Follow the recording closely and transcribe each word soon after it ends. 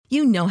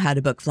You know how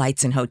to book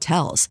flights and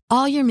hotels.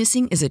 All you're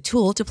missing is a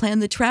tool to plan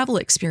the travel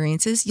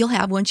experiences you'll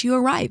have once you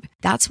arrive.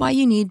 That's why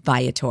you need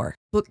Viator.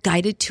 Book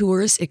guided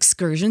tours,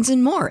 excursions,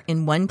 and more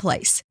in one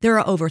place. There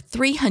are over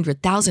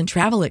 300,000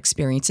 travel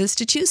experiences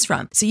to choose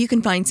from, so you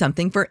can find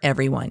something for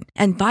everyone.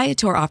 And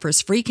Viator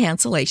offers free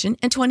cancellation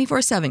and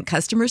 24/7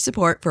 customer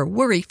support for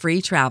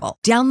worry-free travel.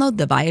 Download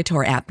the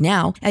Viator app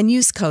now and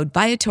use code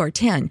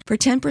Viator10 for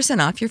 10%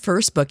 off your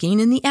first booking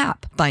in the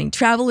app. Find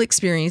travel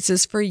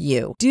experiences for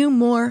you. Do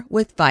more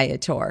with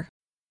Viator.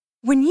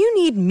 When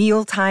you need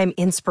mealtime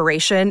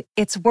inspiration,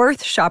 it's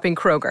worth shopping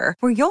Kroger,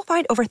 where you'll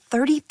find over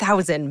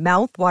 30,000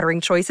 mouth-watering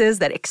choices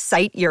that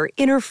excite your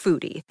inner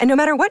foodie. And no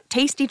matter what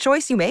tasty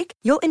choice you make,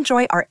 you'll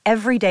enjoy our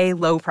everyday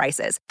low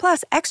prices,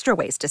 plus extra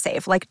ways to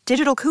save, like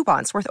digital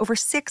coupons worth over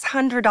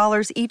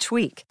 $600 each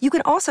week. You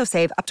can also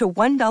save up to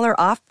 $1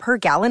 off per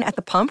gallon at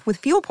the pump with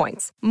fuel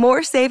points.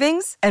 More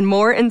savings and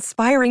more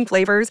inspiring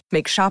flavors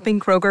make shopping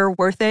Kroger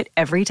worth it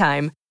every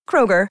time.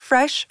 Kroger,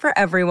 fresh for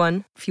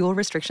everyone. Fuel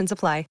restrictions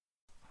apply.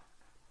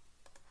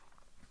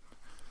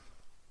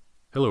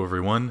 Hello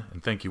everyone,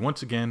 and thank you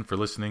once again for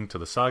listening to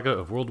the saga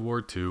of World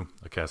War II,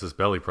 a Casus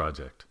Belli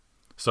project.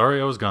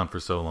 Sorry I was gone for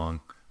so long.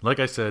 Like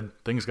I said,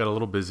 things got a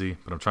little busy,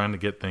 but I'm trying to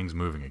get things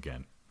moving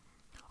again.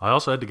 I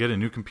also had to get a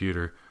new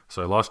computer,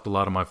 so I lost a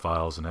lot of my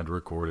files and had to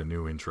record a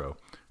new intro,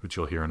 which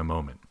you'll hear in a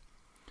moment.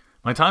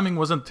 My timing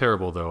wasn't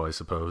terrible though, I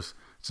suppose,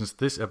 since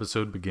this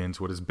episode begins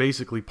what is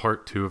basically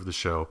part 2 of the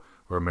show,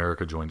 where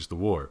America joins the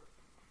war.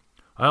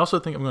 I also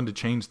think I'm going to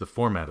change the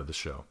format of the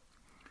show.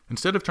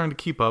 Instead of trying to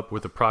keep up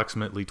with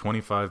approximately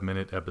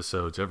 25-minute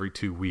episodes every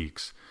 2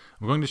 weeks,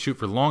 I'm going to shoot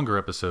for longer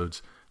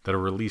episodes that are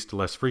released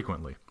less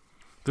frequently.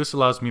 This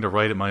allows me to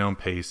write at my own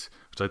pace,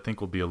 which I think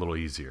will be a little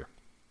easier.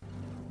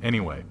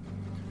 Anyway,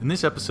 in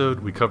this episode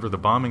we cover the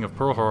bombing of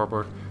Pearl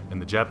Harbor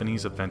and the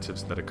Japanese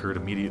offensives that occurred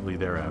immediately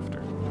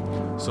thereafter.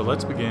 So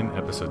let's begin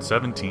episode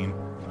 17,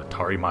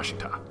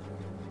 Atarimashita.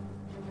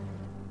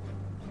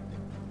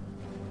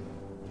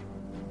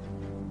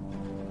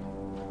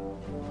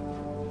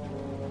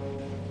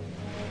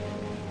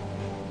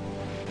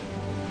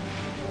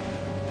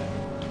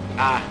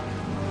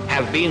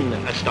 Have been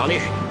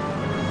astonished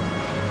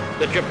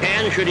that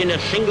Japan should in a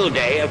single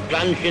day have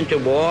plunged into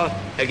war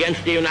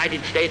against the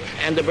United States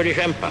and the British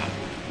Empire.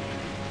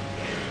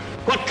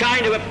 What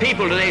kind of a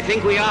people do they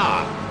think we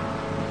are?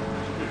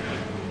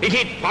 Is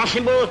it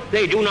possible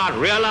they do not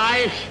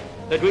realize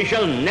that we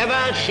shall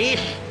never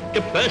cease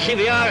to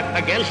persevere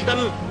against them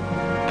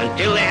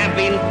until they have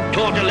been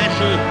taught a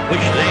lesson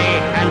which they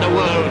and the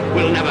world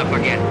will never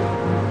forget?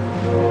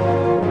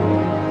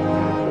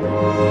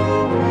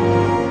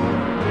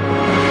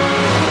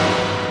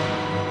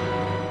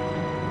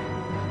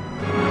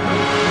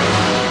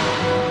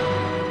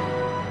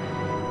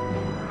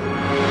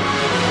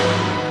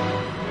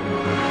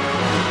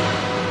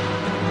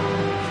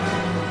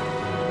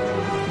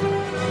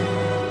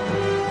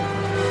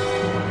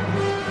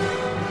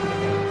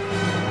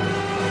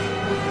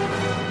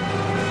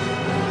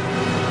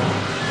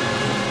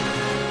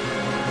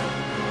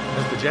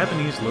 The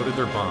Japanese loaded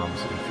their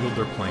bombs and fueled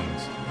their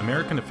planes.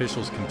 American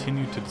officials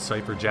continued to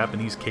decipher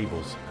Japanese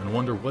cables and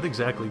wonder what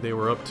exactly they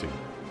were up to.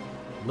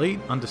 Late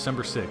on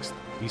December 6th,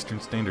 Eastern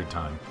Standard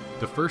Time,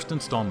 the first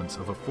installments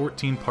of a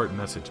 14-part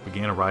message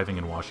began arriving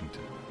in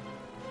Washington.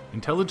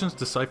 Intelligence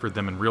deciphered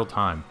them in real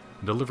time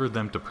and delivered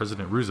them to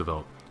President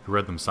Roosevelt, who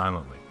read them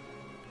silently.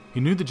 He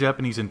knew the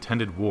Japanese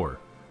intended war,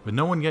 but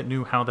no one yet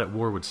knew how that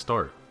war would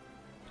start.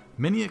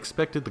 Many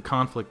expected the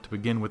conflict to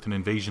begin with an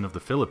invasion of the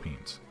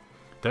Philippines.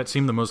 That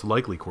seemed the most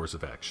likely course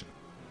of action.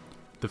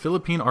 The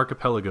Philippine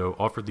archipelago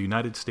offered the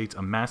United States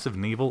a massive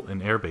naval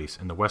and air base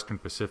in the Western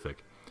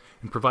Pacific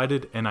and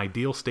provided an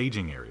ideal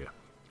staging area.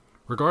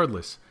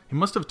 Regardless, he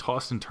must have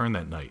tossed and turned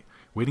that night,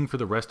 waiting for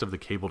the rest of the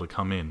cable to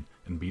come in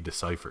and be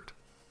deciphered.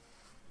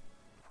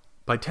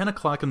 By 10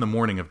 o'clock in the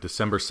morning of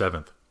December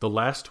 7th, the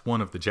last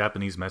one of the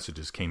Japanese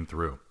messages came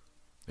through.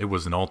 It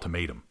was an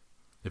ultimatum.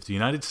 If the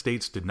United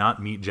States did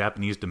not meet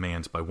Japanese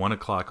demands by 1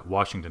 o'clock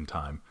Washington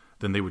time,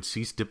 then they would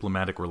cease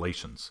diplomatic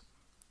relations.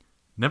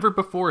 Never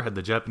before had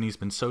the Japanese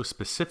been so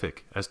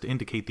specific as to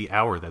indicate the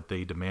hour that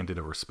they demanded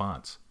a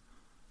response.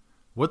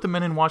 What the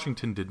men in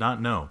Washington did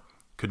not know,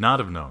 could not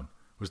have known,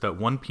 was that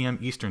 1 p.m.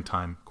 Eastern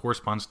Time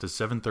corresponds to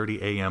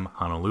 7:30 a.m.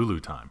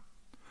 Honolulu time,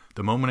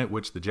 the moment at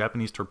which the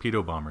Japanese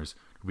torpedo bombers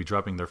would be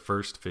dropping their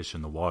first fish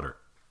in the water.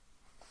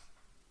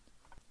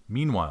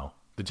 Meanwhile,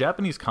 the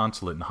Japanese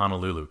consulate in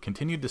Honolulu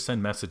continued to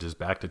send messages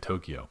back to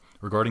Tokyo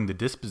regarding the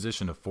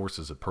disposition of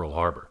forces at Pearl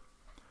Harbor.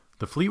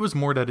 The fleet was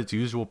moored at its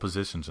usual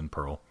positions in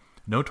Pearl,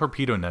 no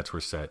torpedo nets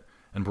were set,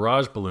 and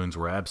barrage balloons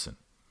were absent.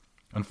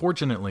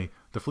 Unfortunately,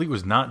 the fleet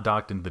was not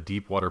docked in the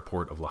deep water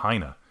port of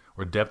Lahaina,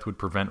 where depth would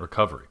prevent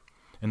recovery,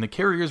 and the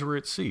carriers were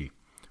at sea,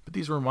 but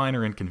these were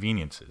minor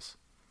inconveniences.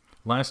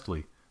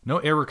 Lastly, no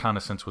air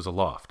reconnaissance was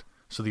aloft,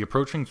 so the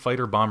approaching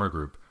fighter-bomber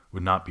group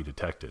would not be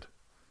detected.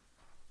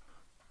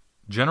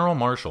 General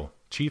Marshall,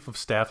 Chief of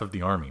Staff of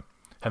the Army,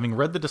 having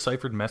read the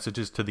deciphered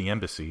messages to the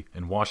embassy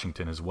in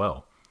Washington as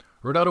well,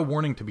 wrote out a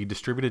warning to be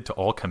distributed to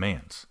all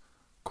commands.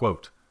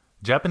 Quote,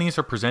 Japanese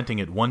are presenting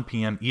at 1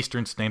 p.m.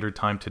 Eastern Standard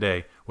Time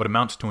today what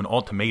amounts to an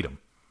ultimatum.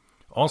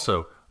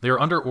 Also, they are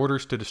under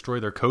orders to destroy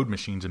their code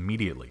machines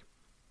immediately.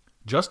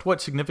 Just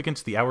what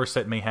significance the hour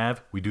set may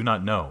have, we do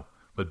not know,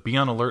 but be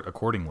on alert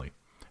accordingly.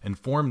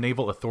 Inform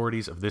naval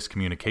authorities of this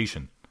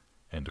communication."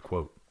 End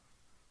quote.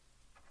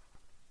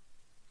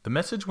 The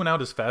message went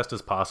out as fast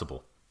as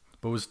possible,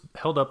 but was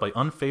held up by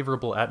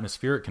unfavorable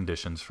atmospheric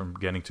conditions from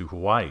getting to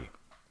Hawaii.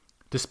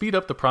 To speed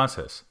up the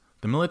process,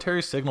 the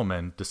military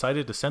signalmen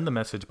decided to send the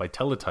message by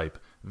teletype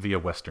via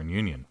Western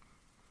Union.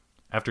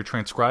 After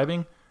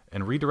transcribing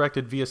and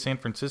redirected via San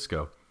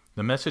Francisco,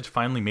 the message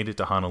finally made it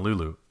to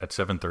Honolulu at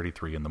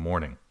 7:33 in the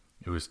morning.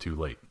 It was too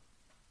late.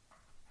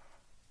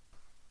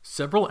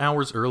 Several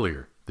hours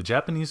earlier, the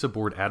Japanese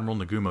aboard Admiral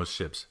Nagumo's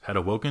ships had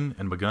awoken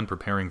and begun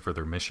preparing for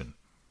their mission.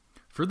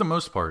 For the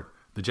most part,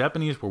 the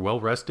Japanese were well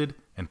rested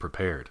and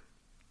prepared.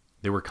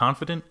 They were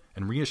confident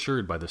and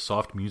reassured by the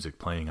soft music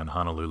playing on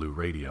Honolulu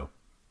radio.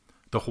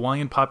 The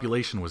Hawaiian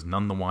population was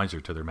none the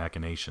wiser to their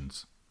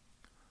machinations.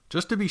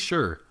 Just to be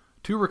sure,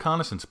 2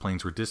 reconnaissance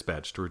planes were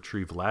dispatched to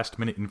retrieve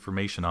last-minute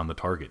information on the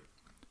target.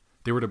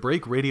 They were to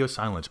break radio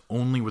silence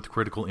only with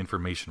critical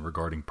information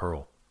regarding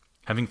Pearl.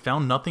 Having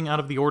found nothing out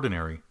of the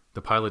ordinary,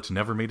 the pilots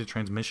never made a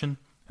transmission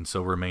and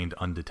so remained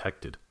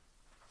undetected.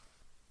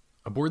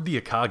 Aboard the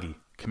Akagi,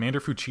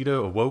 Commander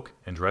Fuchida awoke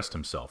and dressed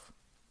himself.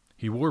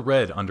 He wore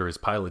red under his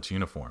pilot's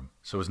uniform,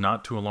 so as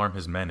not to alarm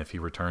his men if he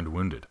returned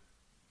wounded.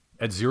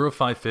 At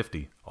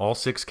 0550, all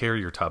 6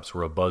 carrier tops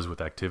were abuzz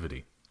with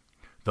activity.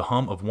 The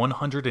hum of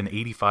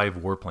 185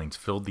 warplanes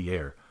filled the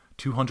air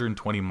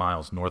 220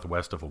 miles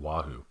northwest of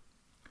Oahu.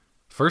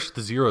 First,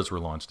 the Zeros were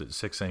launched at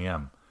 6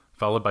 a.m.,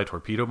 followed by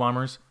torpedo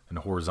bombers and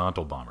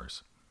horizontal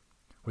bombers.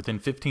 Within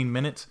 15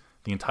 minutes,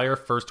 the entire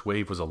first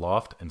wave was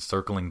aloft and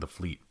circling the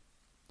fleet.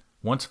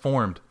 Once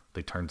formed,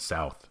 they turned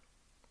south.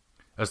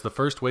 As the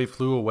first wave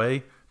flew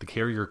away, the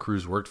carrier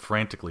crews worked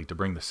frantically to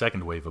bring the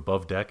second wave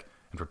above deck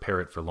and prepare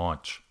it for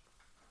launch.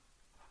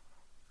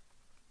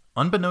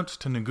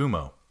 Unbeknownst to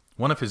Nagumo,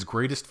 one of his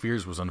greatest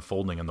fears was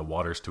unfolding in the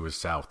waters to his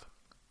south.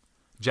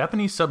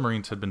 Japanese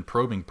submarines had been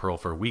probing Pearl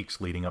for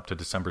weeks leading up to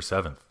December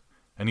 7th,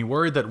 and he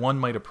worried that one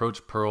might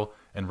approach Pearl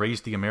and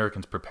raise the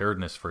Americans'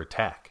 preparedness for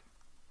attack.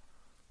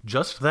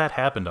 Just that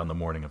happened on the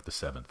morning of the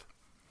 7th.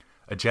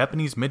 A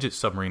Japanese midget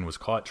submarine was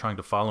caught trying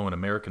to follow an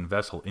American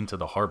vessel into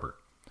the harbor,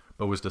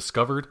 but was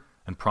discovered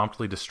and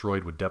promptly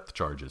destroyed with depth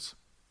charges.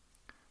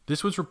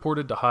 This was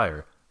reported to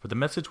Hire, but the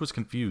message was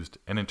confused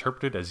and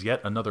interpreted as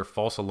yet another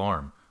false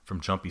alarm from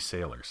jumpy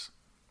sailors.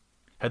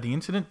 Had the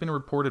incident been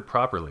reported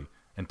properly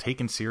and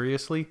taken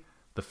seriously,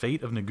 the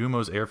fate of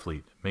Nagumo's air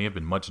fleet may have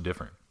been much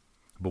different.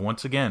 But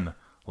once again,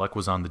 luck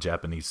was on the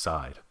Japanese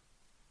side.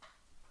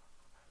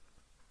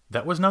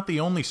 That was not the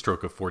only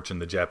stroke of fortune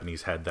the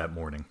Japanese had that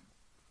morning.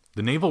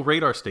 The naval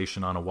radar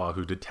station on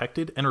Oahu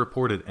detected and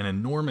reported an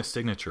enormous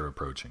signature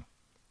approaching.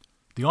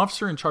 The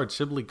officer in charge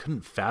simply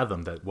couldn't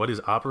fathom that what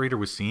his operator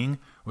was seeing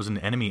was an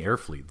enemy air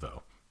fleet,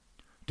 though.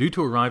 Due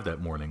to arrive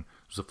that morning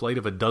was a flight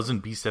of a dozen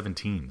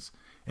B-17s,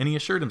 and he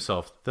assured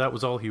himself that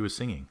was all he was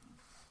seeing.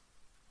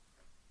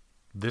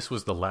 This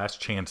was the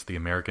last chance the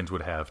Americans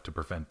would have to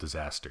prevent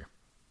disaster.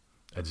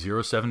 At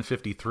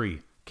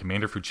 0753,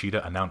 Commander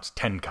Fuchida announced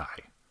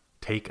Tenkai,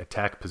 take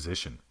attack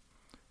position.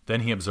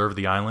 Then he observed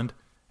the island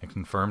and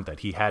confirmed that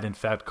he had in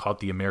fact caught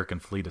the American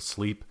fleet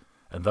asleep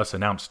and thus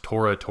announced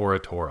Tora, Tora,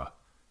 Tora.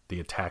 The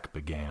attack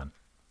began.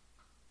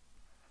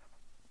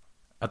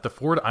 At the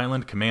Ford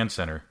Island Command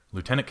Center,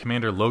 Lieutenant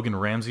Commander Logan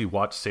Ramsey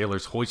watched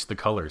sailors hoist the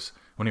colors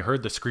when he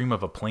heard the scream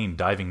of a plane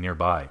diving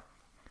nearby.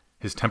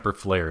 His temper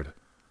flared.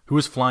 Who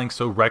was flying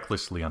so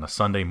recklessly on a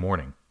Sunday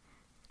morning?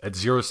 At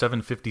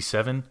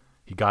 0757,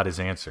 he got his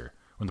answer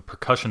when the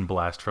percussion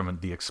blast from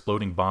the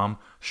exploding bomb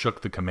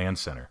shook the command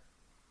center.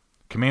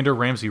 Commander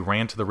Ramsey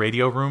ran to the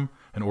radio room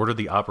and ordered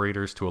the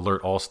operators to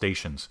alert all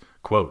stations.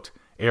 Quote,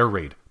 "Air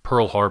raid,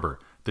 Pearl Harbor.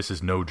 This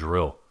is no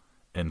drill."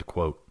 End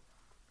quote.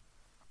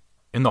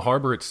 In the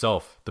harbor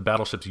itself, the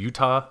battleships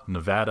Utah,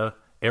 Nevada,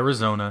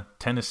 Arizona,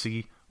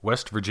 Tennessee,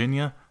 West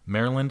Virginia,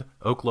 Maryland,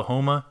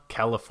 Oklahoma,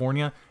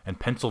 California, and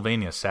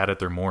Pennsylvania sat at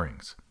their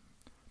moorings.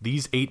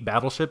 These 8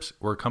 battleships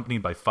were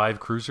accompanied by 5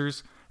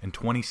 cruisers and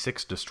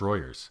 26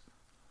 destroyers.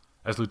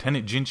 As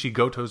Lieutenant Jinchi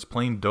Goto's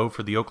plane dove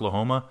for the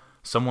Oklahoma,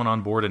 someone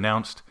on board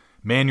announced,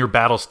 "Man your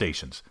battle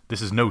stations.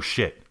 This is no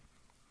shit."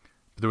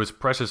 But there was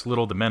precious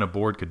little the men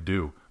aboard could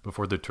do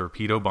before the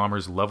torpedo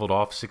bombers leveled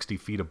off 60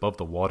 feet above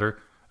the water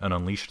and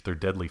unleashed their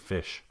deadly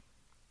fish.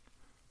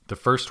 The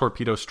first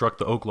torpedo struck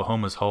the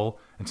Oklahoma's hull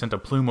and sent a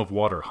plume of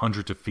water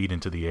hundreds of feet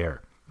into the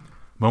air.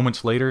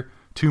 Moments later,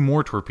 2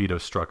 more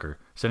torpedoes struck her,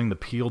 sending the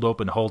peeled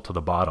open hull to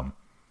the bottom.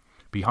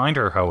 Behind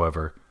her,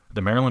 however,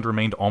 the Maryland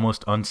remained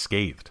almost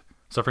unscathed,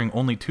 suffering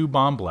only 2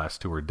 bomb blasts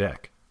to her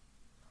deck.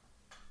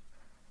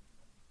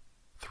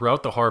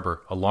 Throughout the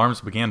harbor,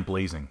 alarms began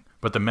blazing,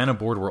 but the men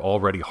aboard were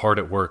already hard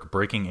at work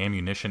breaking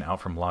ammunition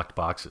out from locked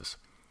boxes.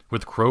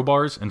 With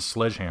crowbars and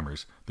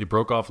sledgehammers, they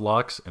broke off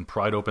locks and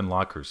pried open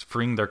lockers,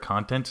 freeing their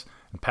contents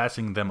and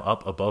passing them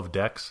up above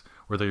decks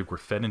where they were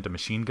fed into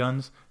machine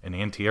guns and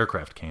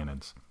anti-aircraft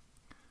cannons.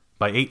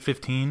 By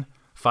 8:15,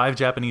 5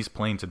 Japanese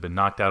planes had been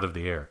knocked out of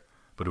the air,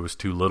 but it was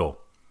too little.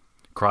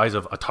 Cries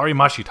of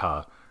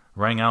 "Atarimashita"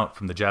 rang out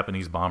from the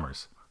Japanese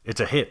bombers. It's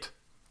a hit!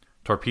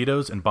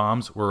 Torpedoes and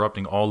bombs were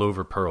erupting all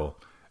over Pearl,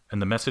 and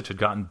the message had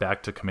gotten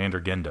back to Commander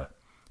Genda.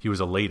 He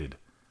was elated.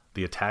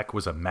 The attack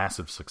was a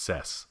massive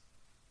success.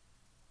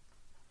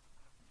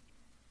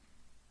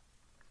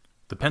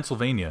 The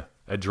Pennsylvania,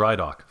 at dry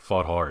dock,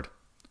 fought hard.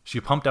 She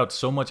pumped out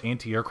so much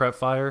anti-aircraft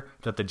fire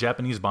that the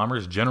Japanese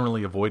bombers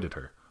generally avoided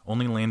her,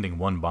 only landing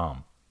 1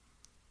 bomb.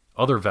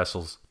 Other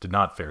vessels did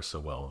not fare so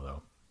well,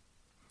 though.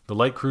 The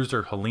light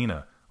cruiser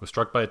Helena was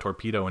struck by a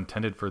torpedo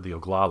intended for the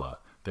Oglala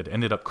that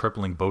ended up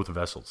crippling both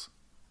vessels.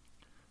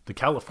 The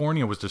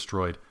California was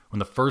destroyed when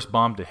the first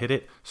bomb to hit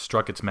it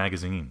struck its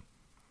magazine.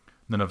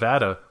 The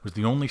Nevada was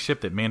the only ship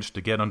that managed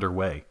to get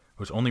underway,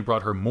 which only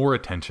brought her more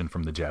attention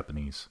from the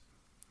Japanese.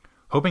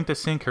 Hoping to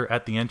sink her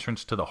at the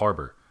entrance to the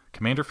harbor,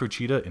 Commander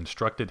Fuchida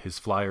instructed his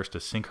flyers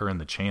to sink her in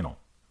the channel.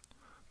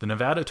 The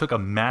Nevada took a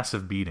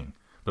massive beating,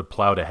 but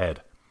plowed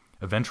ahead,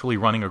 eventually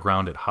running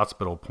aground at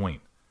Hospital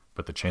Point,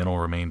 but the channel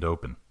remained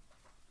open.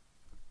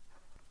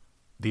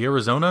 The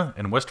Arizona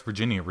and West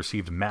Virginia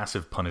received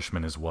massive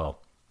punishment as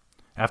well.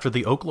 After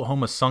the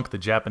Oklahoma sunk, the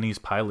Japanese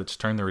pilots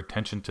turned their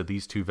attention to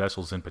these 2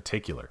 vessels in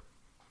particular.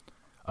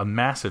 A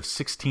massive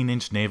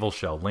 16-inch naval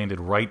shell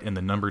landed right in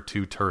the number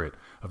 2 turret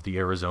of the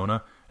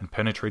Arizona and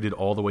penetrated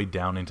all the way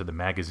down into the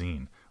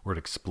magazine, where it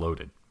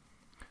exploded.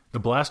 The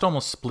blast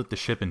almost split the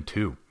ship in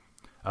 2.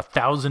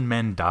 1,000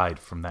 men died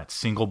from that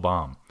single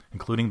bomb,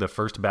 including the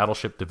 1st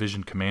Battleship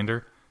Division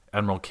commander,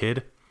 Admiral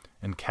Kidd,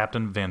 and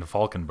Captain Van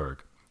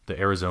Valkenburg, the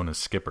Arizona's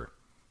skipper.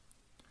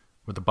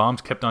 But the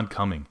bombs kept on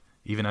coming,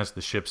 even as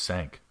the ship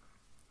sank.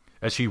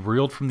 As she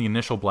reeled from the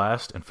initial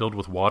blast and filled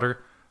with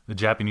water, the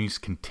Japanese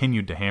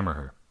continued to hammer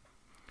her.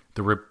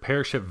 The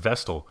repair ship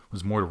Vestal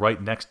was moored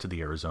right next to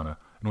the Arizona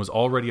and was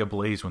already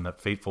ablaze when that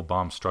fateful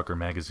bomb struck her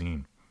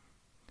magazine.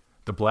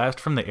 The blast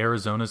from the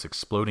Arizona's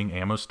exploding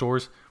ammo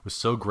stores was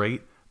so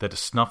great that it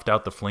snuffed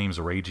out the flames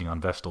raging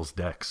on Vestal's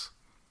decks.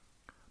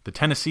 The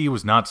Tennessee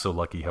was not so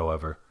lucky,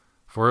 however,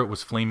 for it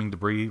was flaming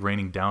debris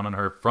raining down on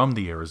her from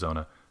the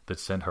Arizona that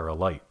sent her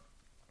alight.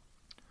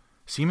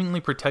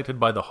 Seemingly protected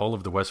by the hull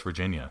of the West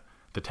Virginia,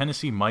 the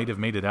Tennessee might have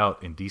made it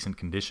out in decent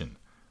condition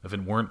if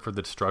it weren't for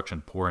the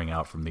destruction pouring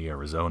out from the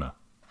Arizona.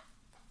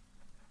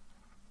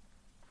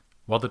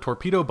 While the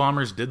torpedo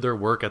bombers did their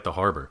work at the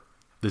harbor,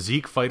 the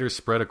Zeke fighters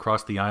spread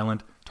across the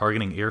island,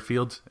 targeting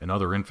airfields and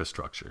other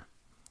infrastructure.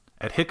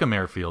 At Hickam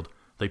Airfield,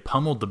 they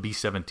pummeled the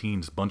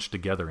B-17s bunched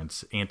together in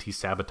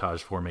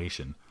anti-sabotage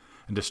formation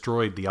and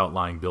destroyed the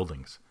outlying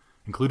buildings,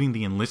 including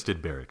the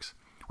enlisted barracks,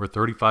 where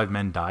 35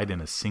 men died in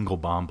a single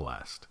bomb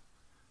blast.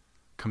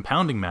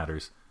 Compounding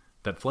matters,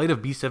 that flight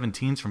of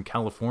B-17s from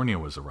California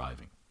was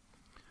arriving.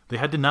 They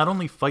had to not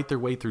only fight their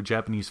way through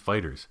Japanese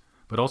fighters,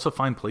 but also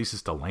find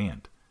places to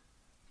land.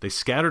 They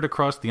scattered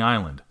across the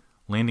island,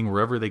 landing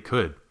wherever they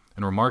could,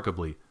 and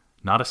remarkably,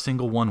 not a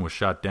single one was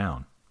shot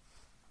down.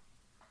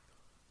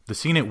 The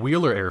scene at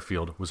Wheeler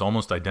Airfield was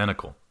almost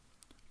identical.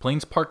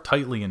 Planes parked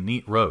tightly in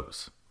neat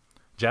rows.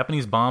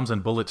 Japanese bombs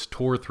and bullets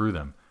tore through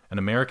them, and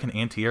American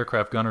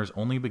anti-aircraft gunners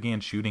only began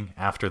shooting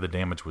after the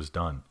damage was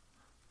done.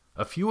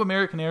 A few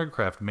American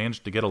aircraft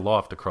managed to get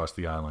aloft across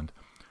the island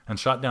and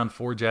shot down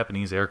 4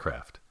 Japanese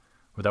aircraft,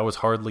 but that was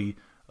hardly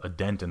a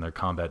dent in their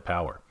combat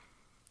power.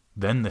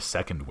 Then the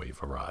second wave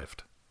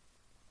arrived.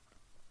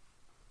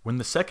 When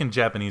the second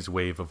Japanese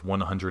wave of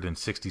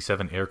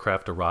 167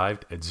 aircraft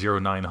arrived at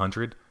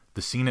 0900,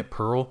 the scene at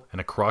Pearl and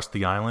across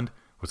the island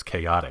was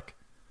chaotic.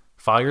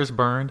 Fires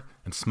burned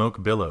and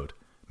smoke billowed,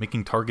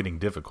 making targeting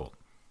difficult.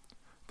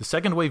 The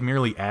second wave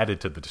merely added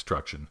to the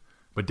destruction,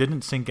 but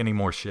didn't sink any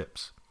more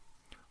ships.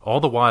 All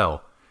the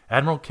while,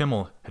 Admiral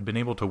Kimmel had been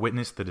able to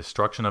witness the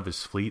destruction of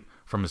his fleet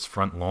from his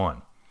front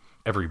lawn.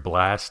 Every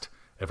blast,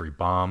 every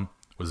bomb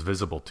was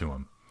visible to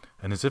him,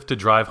 and as if to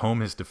drive home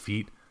his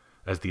defeat,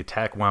 as the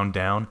attack wound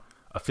down,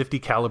 a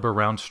 .50 caliber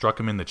round struck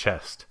him in the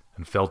chest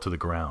and fell to the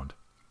ground.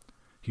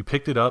 He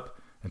picked it up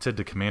and said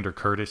to Commander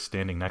Curtis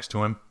standing next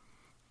to him,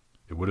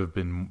 "It would have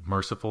been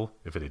merciful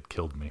if it had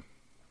killed me."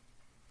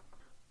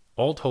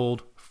 All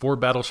told, 4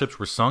 battleships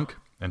were sunk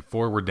and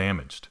 4 were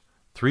damaged.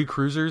 3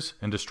 cruisers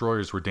and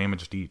destroyers were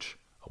damaged each.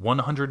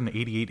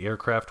 188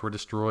 aircraft were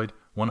destroyed,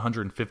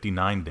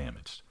 159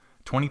 damaged.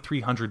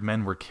 2,300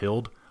 men were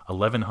killed,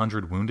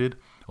 1,100 wounded,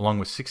 along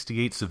with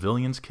 68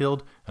 civilians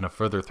killed and a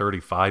further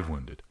 35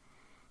 wounded.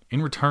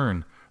 In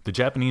return, the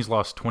Japanese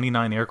lost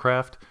 29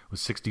 aircraft with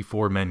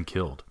 64 men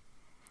killed.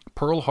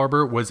 Pearl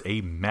Harbor was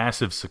a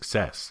massive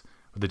success,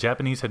 but the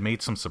Japanese had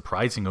made some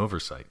surprising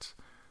oversights.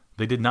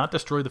 They did not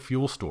destroy the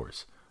fuel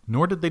stores,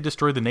 nor did they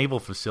destroy the naval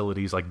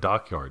facilities like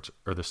dockyards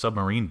or the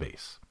submarine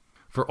base.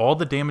 For all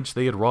the damage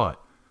they had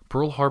wrought,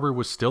 Pearl Harbor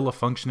was still a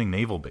functioning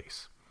naval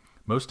base.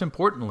 Most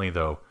importantly,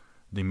 though,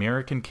 the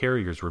American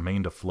carriers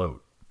remained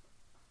afloat.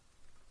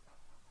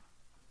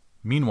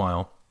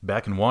 Meanwhile,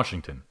 back in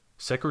Washington,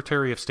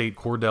 Secretary of State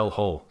Cordell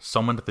Hull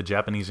summoned the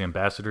Japanese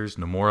ambassadors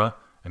Nomura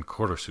and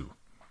Kurosu.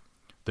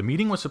 The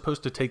meeting was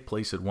supposed to take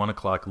place at 1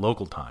 o'clock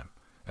local time,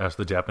 as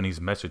the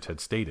Japanese message had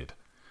stated,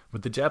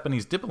 but the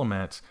Japanese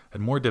diplomats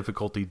had more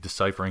difficulty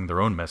deciphering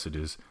their own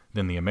messages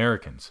than the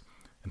Americans,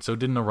 and so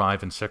didn't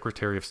arrive in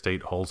Secretary of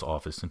State Hull's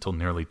office until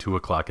nearly 2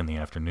 o'clock in the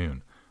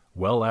afternoon,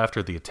 well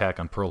after the attack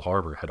on Pearl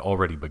Harbor had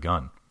already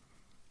begun.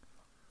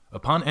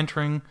 Upon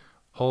entering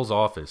Hull's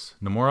office,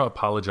 Nomura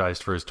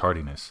apologized for his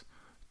tardiness,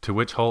 to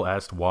which Hull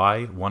asked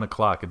why 1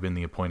 o'clock had been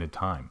the appointed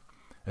time,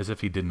 as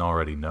if he didn't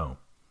already know.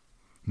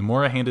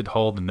 Nomura handed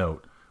Hull the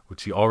note,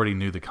 which he already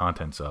knew the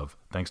contents of,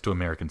 thanks to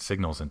American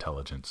signals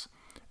intelligence,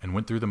 and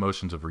went through the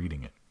motions of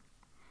reading it.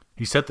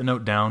 He set the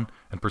note down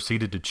and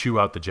proceeded to chew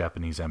out the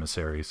Japanese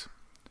emissaries.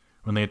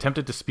 When they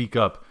attempted to speak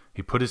up,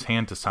 he put his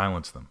hand to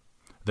silence them,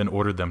 then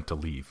ordered them to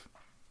leave.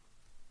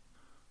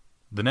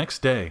 The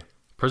next day,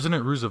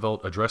 President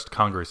Roosevelt addressed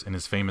Congress in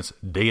his famous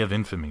Day of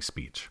Infamy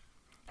speech.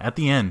 At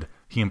the end,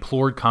 he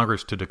implored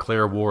Congress to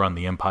declare war on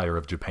the Empire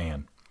of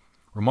Japan.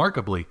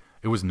 Remarkably,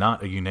 it was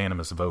not a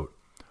unanimous vote.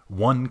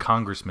 1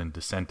 congressman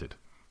dissented.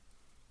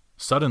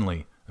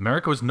 Suddenly,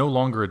 America was no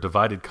longer a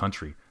divided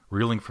country,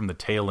 reeling from the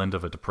tail end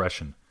of a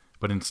depression,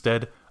 but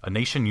instead a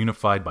nation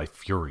unified by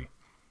fury.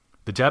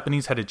 The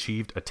Japanese had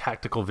achieved a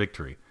tactical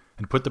victory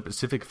and put the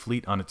Pacific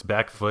Fleet on its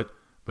back foot,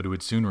 but it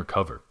would soon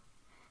recover.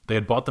 They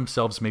had bought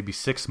themselves maybe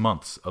 6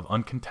 months of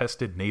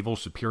uncontested naval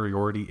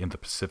superiority in the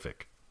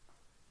Pacific.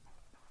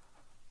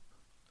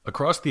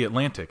 Across the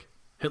Atlantic,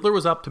 Hitler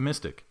was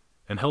optimistic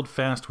and held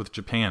fast with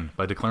Japan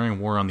by declaring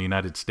war on the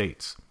United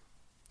States.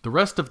 The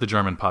rest of the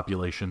German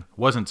population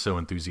wasn't so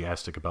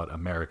enthusiastic about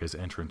America's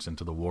entrance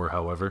into the war,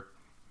 however.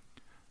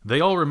 They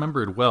all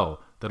remembered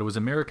well that it was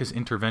America's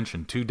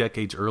intervention 2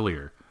 decades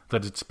earlier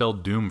that had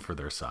spelled doom for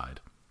their side.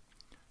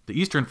 The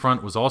Eastern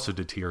Front was also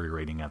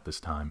deteriorating at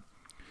this time.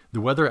 The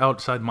weather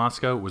outside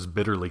Moscow was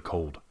bitterly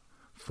cold,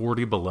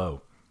 40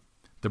 below.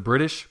 The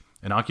British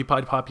and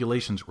occupied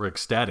populations were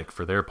ecstatic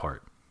for their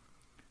part.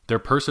 Their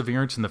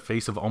perseverance in the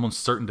face of almost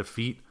certain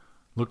defeat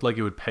looked like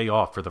it would pay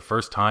off for the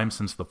first time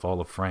since the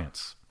fall of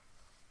France.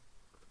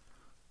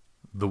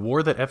 The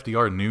war that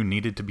FDR knew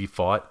needed to be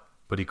fought,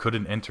 but he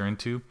couldn't enter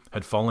into,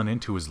 had fallen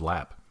into his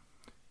lap.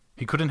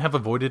 He couldn't have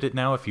avoided it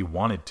now if he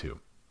wanted to.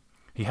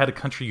 He had a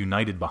country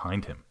united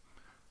behind him.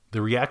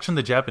 The reaction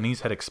the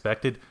Japanese had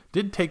expected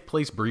did take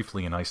place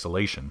briefly in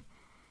isolation.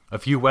 A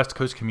few West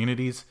Coast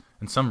communities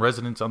and some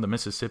residents on the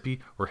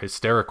Mississippi were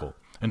hysterical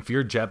and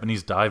feared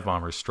Japanese dive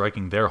bombers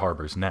striking their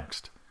harbors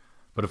next.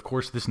 But of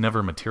course this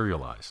never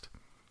materialized.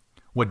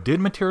 What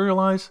did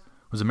materialize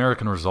was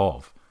American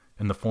resolve,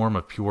 in the form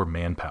of pure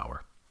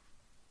manpower.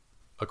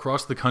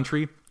 Across the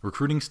country,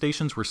 recruiting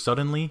stations were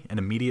suddenly and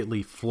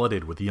immediately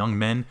flooded with young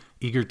men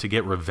eager to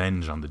get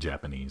revenge on the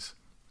Japanese.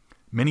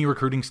 Many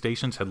recruiting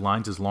stations had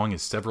lines as long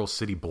as several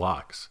city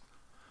blocks.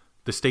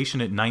 The station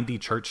at 90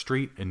 Church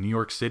Street in New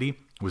York City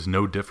was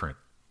no different.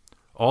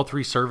 All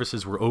 3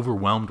 services were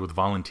overwhelmed with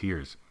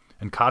volunteers,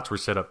 and cots were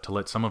set up to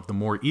let some of the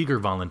more eager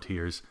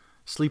volunteers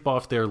sleep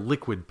off their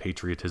liquid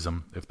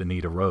patriotism if the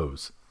need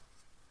arose.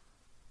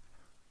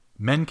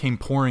 Men came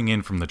pouring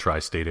in from the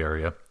tri-state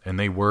area, and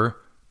they were,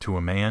 to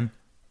a man,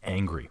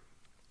 angry.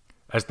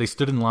 As they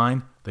stood in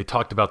line, they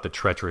talked about the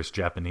treacherous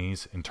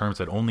Japanese in terms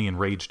that only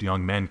enraged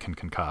young men can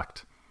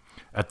concoct.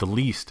 At the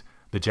least,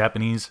 the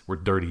Japanese were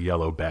dirty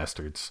yellow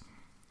bastards.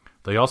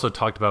 They also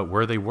talked about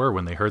where they were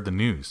when they heard the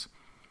news.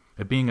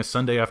 It being a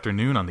Sunday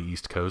afternoon on the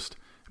East Coast,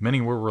 many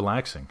were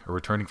relaxing or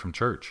returning from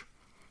church.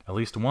 At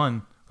least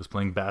one was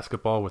playing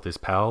basketball with his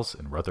pals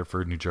in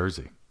Rutherford, New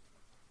Jersey.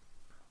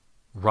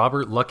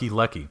 Robert Lucky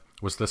Lecky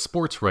was the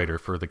sports writer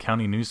for the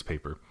county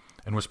newspaper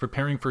and was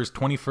preparing for his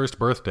 21st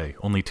birthday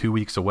only 2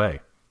 weeks away.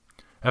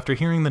 After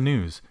hearing the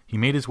news, he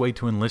made his way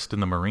to enlist in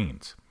the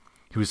Marines.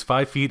 He was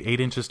 5 feet 8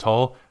 inches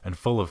tall and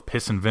full of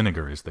piss and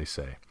vinegar, as they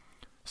say.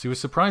 So he was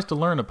surprised to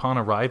learn upon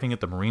arriving at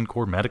the Marine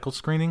Corps medical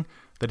screening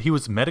that he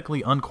was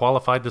medically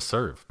unqualified to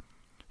serve.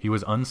 He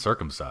was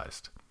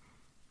uncircumcised.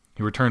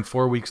 He returned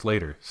 4 weeks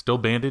later, still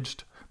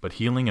bandaged, but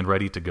healing and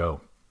ready to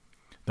go.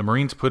 The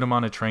Marines put him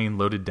on a train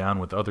loaded down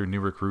with other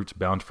new recruits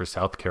bound for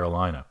South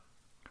Carolina.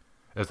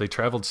 As they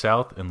traveled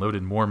south and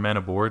loaded more men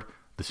aboard,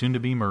 the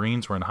soon-to-be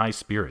Marines were in high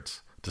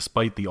spirits,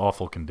 despite the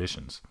awful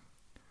conditions.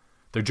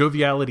 Their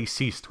joviality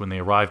ceased when they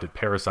arrived at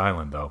Parris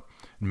Island, though,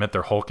 and met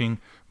their hulking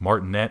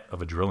martinet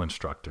of a drill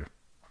instructor.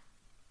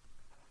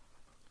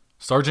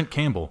 Sergeant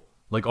Campbell,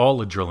 like all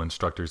the drill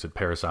instructors at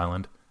Parris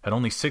Island, had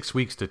only 6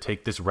 weeks to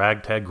take this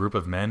ragtag group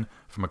of men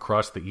from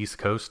across the East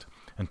Coast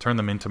and turn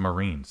them into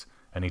Marines,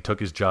 and he took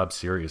his job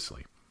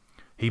seriously.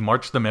 He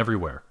marched them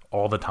everywhere,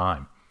 all the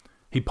time.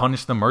 He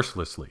punished them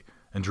mercilessly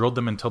and drilled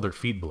them until their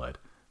feet bled,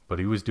 but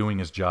he was doing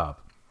his job.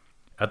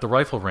 At the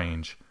rifle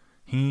range,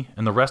 he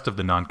and the rest of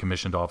the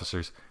non-commissioned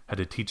officers had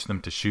to teach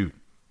them to shoot.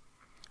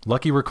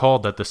 Lucky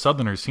recalled that the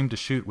Southerners seemed to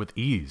shoot with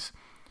ease,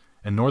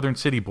 and Northern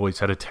city boys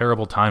had a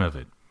terrible time of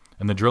it,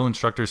 and the drill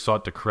instructors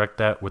sought to correct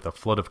that with a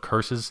flood of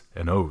curses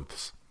and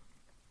oaths.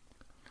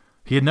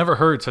 He had never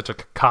heard such a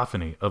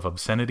cacophony of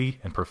obscenity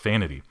and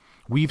profanity,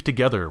 weaved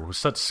together with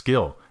such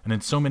skill and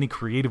in so many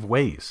creative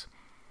ways.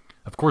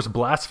 Of course,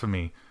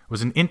 blasphemy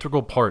was an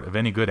integral part of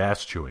any good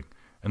ass-chewing,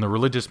 and the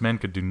religious men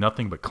could do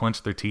nothing but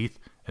clench their teeth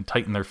and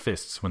tighten their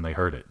fists when they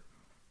heard it.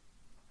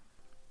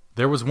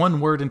 There was one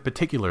word in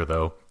particular,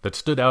 though, that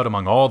stood out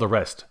among all the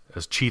rest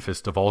as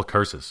chiefest of all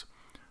curses.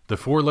 The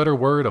four-letter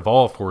word of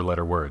all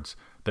four-letter words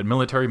that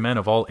military men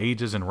of all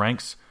ages and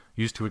ranks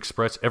used to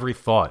express every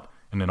thought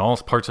and in all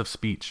parts of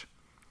speech.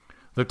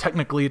 Though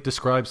technically it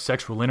describes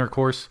sexual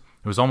intercourse,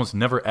 it was almost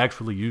never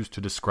actually used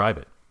to describe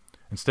it.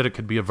 Instead, it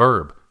could be a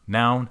verb,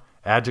 noun,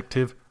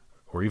 adjective,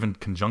 or even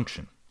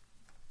conjunction.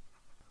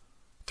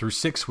 Through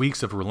 6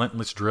 weeks of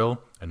relentless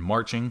drill and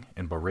marching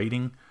and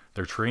berating,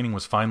 their training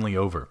was finally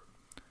over.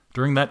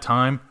 During that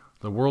time,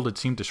 the world had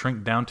seemed to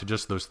shrink down to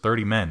just those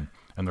 30 men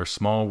and their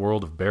small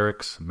world of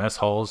barracks, mess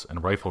halls,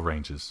 and rifle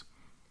ranges.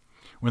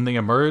 When they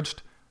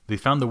emerged, they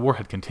found the war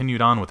had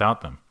continued on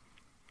without them.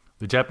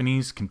 The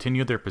Japanese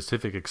continued their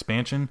Pacific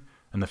expansion,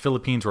 and the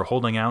Philippines were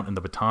holding out in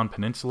the Bataan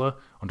Peninsula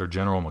under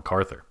General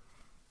MacArthur.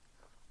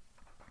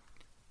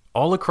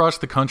 All across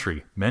the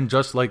country, men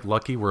just like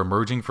Lucky were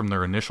emerging from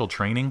their initial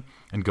training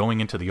and going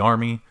into the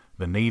Army,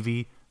 the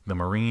Navy, the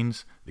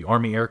Marines, the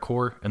Army Air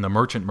Corps, and the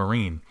Merchant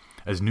Marine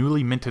as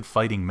newly minted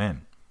fighting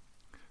men.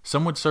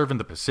 Some would serve in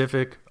the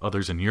Pacific,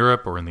 others in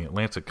Europe or in the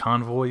Atlantic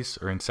convoys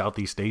or in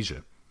Southeast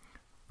Asia.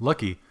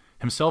 Lucky,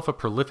 himself a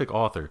prolific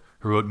author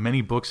who wrote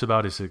many books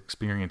about his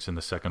experience in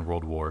the Second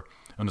World War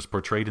and was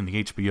portrayed in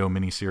the HBO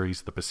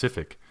miniseries The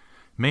Pacific,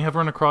 may have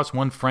run across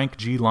one Frank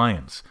G.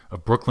 Lyons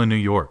of Brooklyn, New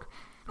York,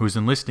 who was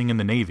enlisting in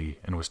the Navy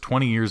and was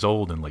 20 years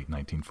old in late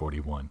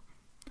 1941.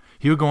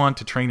 He would go on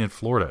to train in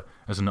Florida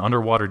as an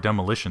underwater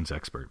demolitions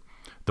expert,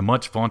 the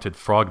much vaunted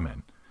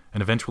Frogman,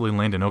 and eventually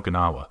land in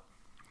Okinawa.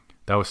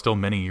 That was still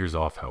many years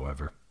off,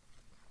 however.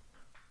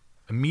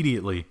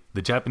 Immediately,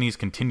 the Japanese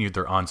continued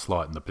their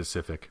onslaught in the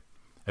Pacific.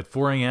 At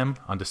 4 a.m.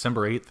 on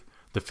December 8th,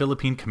 the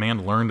Philippine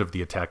command learned of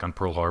the attack on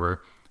Pearl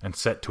Harbor and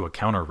set to a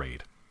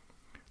counter-raid.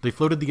 They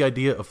floated the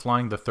idea of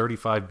flying the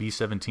 35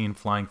 B-17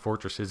 Flying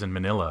Fortresses in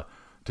Manila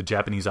to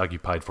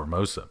Japanese-occupied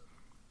Formosa.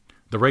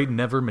 The raid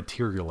never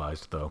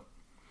materialized, though.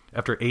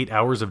 After 8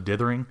 hours of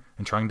dithering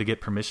and trying to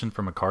get permission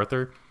from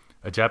MacArthur,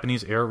 a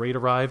Japanese air raid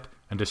arrived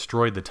and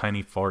destroyed the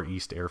tiny Far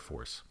East Air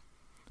Force.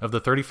 Of the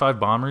 35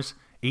 bombers,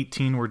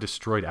 18 were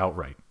destroyed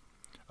outright.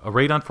 A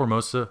raid on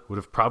Formosa would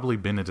have probably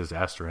been a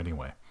disaster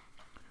anyway.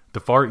 The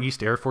Far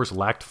East Air Force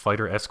lacked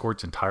fighter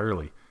escorts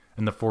entirely,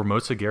 and the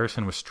Formosa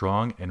garrison was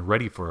strong and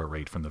ready for a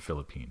raid from the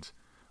Philippines,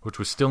 which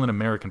was still an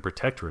American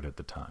protectorate at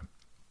the time.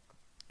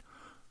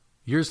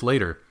 Years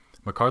later,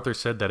 MacArthur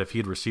said that if he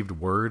had received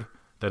word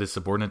that his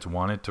subordinates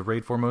wanted to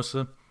raid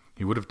Formosa,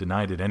 he would have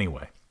denied it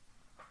anyway.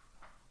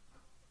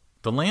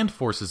 The land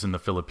forces in the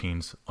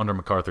Philippines, under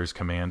MacArthur's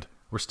command,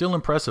 were still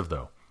impressive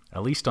though,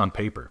 at least on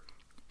paper.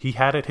 He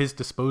had at his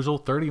disposal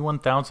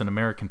 31,000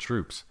 American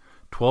troops,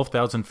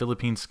 12,000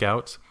 Philippine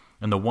scouts,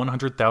 and the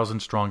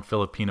 100,000-strong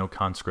Filipino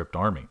conscript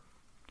army.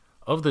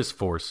 Of this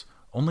force,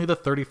 only the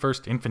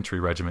 31st Infantry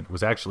Regiment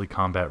was actually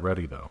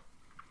combat-ready, though.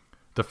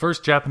 The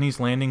first Japanese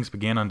landings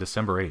began on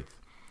December 8th,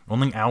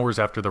 only hours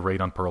after the raid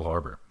on Pearl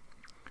Harbor.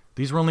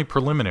 These were only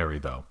preliminary,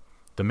 though.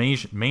 The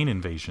main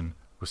invasion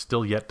was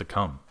still yet to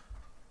come.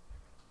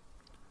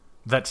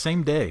 That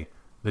same day,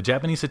 the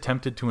Japanese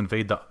attempted to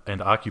invade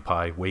and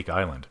occupy Wake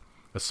Island,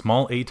 a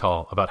small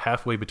atoll about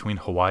halfway between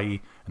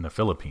Hawaii and the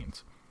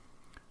Philippines.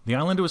 The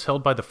island was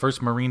held by the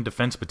 1st Marine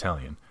Defense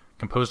Battalion,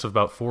 composed of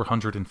about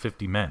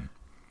 450 men.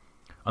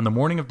 On the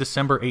morning of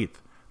December 8th,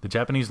 the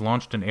Japanese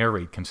launched an air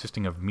raid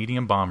consisting of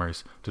medium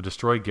bombers to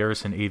destroy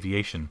garrison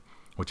aviation,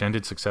 which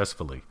ended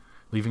successfully,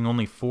 leaving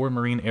only 4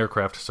 Marine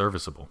aircraft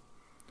serviceable.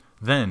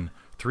 Then,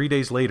 3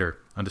 days later,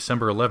 on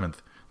December 11th,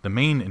 the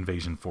main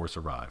invasion force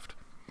arrived.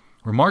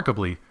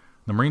 Remarkably,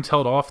 the Marines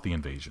held off the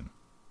invasion.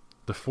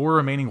 The 4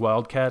 remaining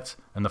Wildcats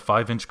and the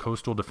 5-inch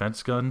coastal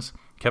defense guns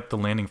kept the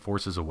landing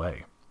forces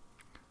away.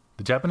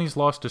 The Japanese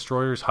lost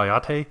destroyers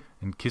Hayate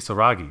and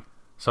Kisaragi,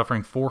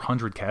 suffering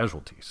 400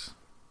 casualties.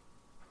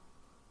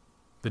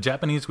 The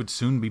Japanese would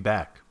soon be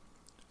back.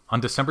 On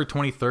December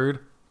 23rd,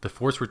 the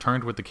force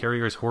returned with the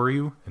carriers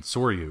Horyu and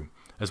Soryu,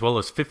 as well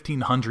as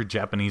 1,500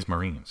 Japanese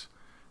Marines.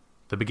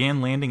 They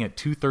began landing at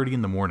 2:30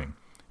 in the morning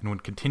and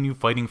would continue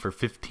fighting for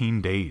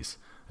 15 days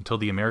until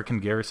the American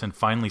garrison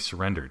finally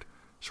surrendered,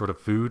 short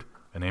of food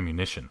and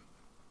ammunition.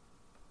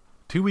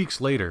 2 weeks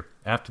later,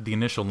 after the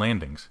initial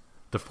landings,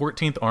 the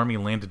 14th Army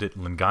landed at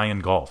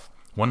Lingayen Gulf,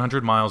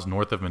 100 miles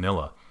north of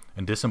Manila,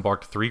 and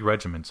disembarked 3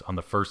 regiments on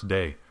the first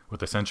day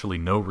with essentially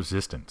no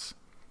resistance.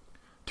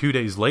 2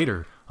 days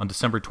later, on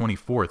December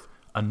 24th,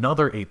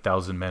 another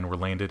 8,000 men were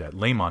landed at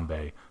Lamon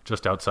Bay,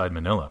 just outside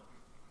Manila.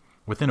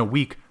 Within a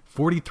week,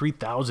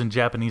 43,000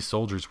 Japanese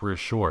soldiers were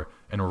ashore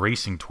and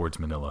racing towards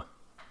Manila.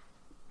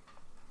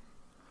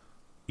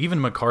 Even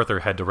MacArthur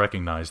had to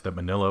recognize that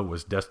Manila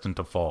was destined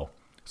to fall,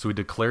 so he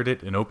declared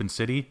it an open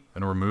city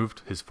and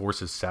removed his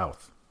forces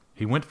south.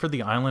 He went for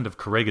the island of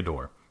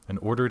Corregidor and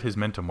ordered his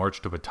men to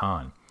march to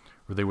Bataan,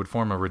 where they would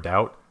form a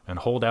redoubt and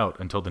hold out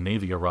until the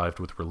Navy arrived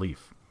with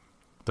relief.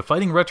 The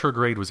fighting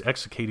retrograde was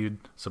executed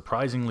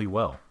surprisingly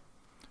well.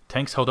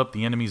 Tanks held up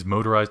the enemy's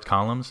motorized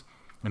columns,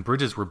 and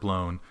bridges were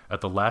blown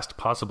at the last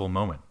possible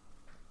moment.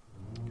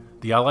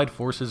 The Allied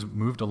forces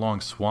moved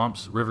along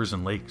swamps, rivers,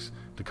 and lakes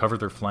to cover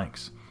their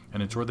flanks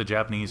and ensure the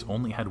Japanese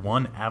only had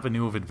one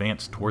avenue of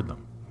advance toward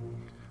them.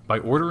 By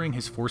ordering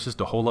his forces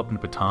to hole up in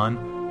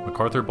Bataan,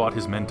 MacArthur bought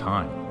his men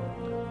time.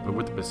 But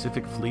with the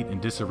Pacific Fleet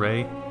in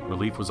disarray,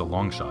 relief was a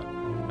long shot,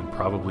 and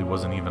probably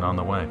wasn't even on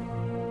the way.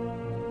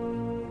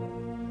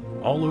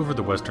 All over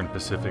the Western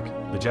Pacific,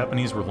 the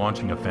Japanese were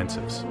launching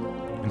offensives.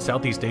 In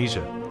Southeast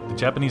Asia, the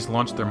Japanese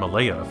launched their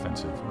Malaya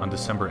Offensive on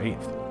December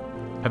 8th.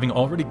 Having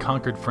already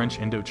conquered French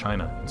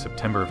Indochina in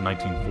September of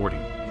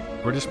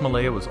 1940, British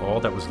Malaya was all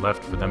that was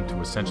left for them to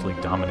essentially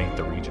dominate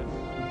the region.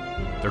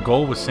 Their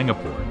goal was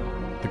Singapore,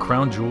 the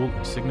crown jewel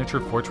and signature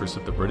fortress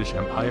of the British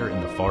Empire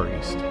in the Far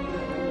East.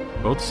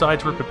 Both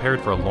sides were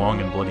prepared for a long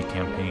and bloody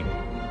campaign.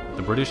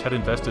 The British had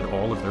invested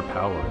all of their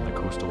power in the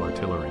coastal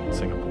artillery in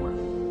Singapore.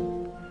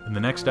 In the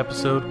next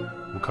episode,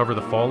 we'll cover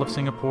the fall of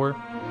Singapore,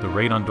 the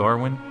raid on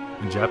Darwin,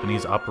 and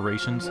Japanese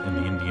operations in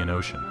the Indian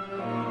Ocean.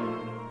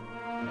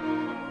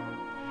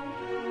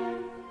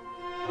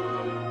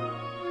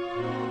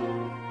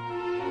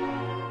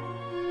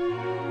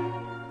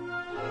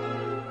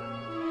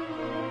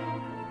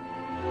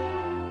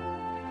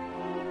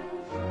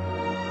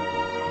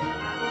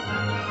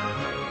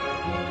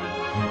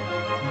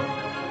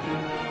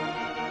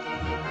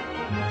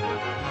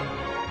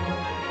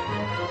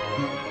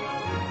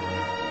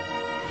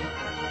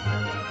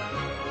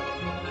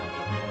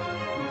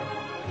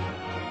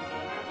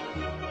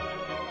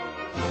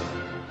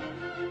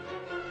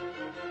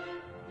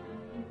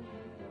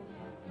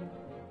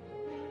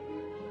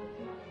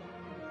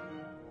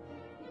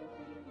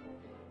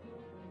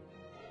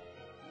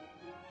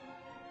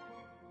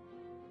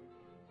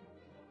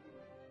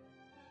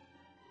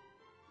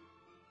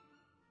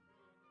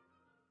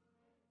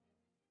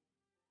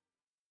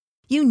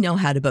 You know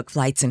how to book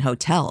flights and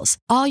hotels.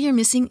 All you're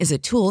missing is a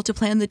tool to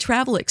plan the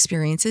travel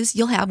experiences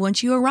you'll have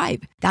once you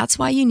arrive. That's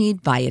why you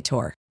need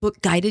Viator. Book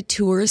guided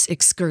tours,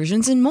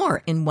 excursions, and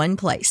more in one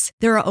place.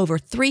 There are over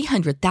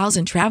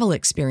 300,000 travel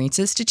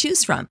experiences to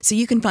choose from, so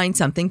you can find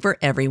something for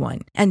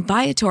everyone. And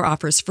Viator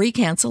offers free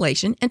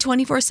cancellation and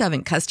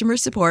 24/7 customer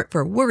support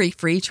for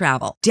worry-free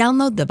travel.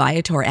 Download the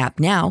Viator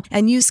app now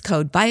and use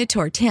code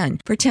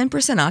Viator10 for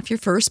 10% off your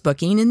first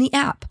booking in the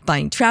app.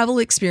 Find travel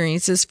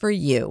experiences for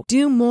you.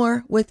 Do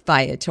more with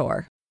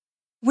Viator.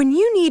 When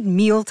you need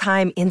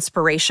mealtime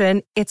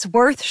inspiration, it's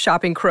worth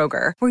shopping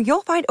Kroger, where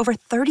you'll find over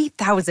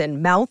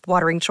 30,000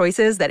 mouth-watering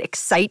choices that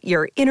excite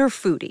your inner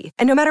foodie.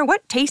 And no matter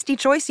what tasty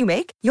choice you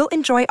make, you'll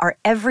enjoy our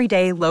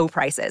everyday low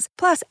prices,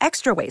 plus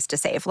extra ways to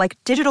save, like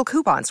digital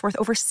coupons worth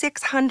over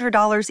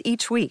 $600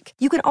 each week.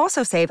 You can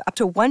also save up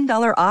to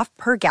 $1 off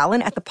per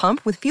gallon at the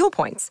pump with fuel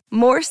points.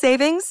 More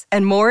savings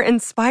and more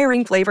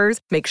inspiring flavors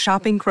make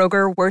shopping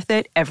Kroger worth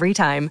it every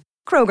time.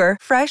 Kroger,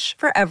 fresh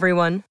for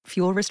everyone.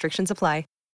 Fuel restrictions apply.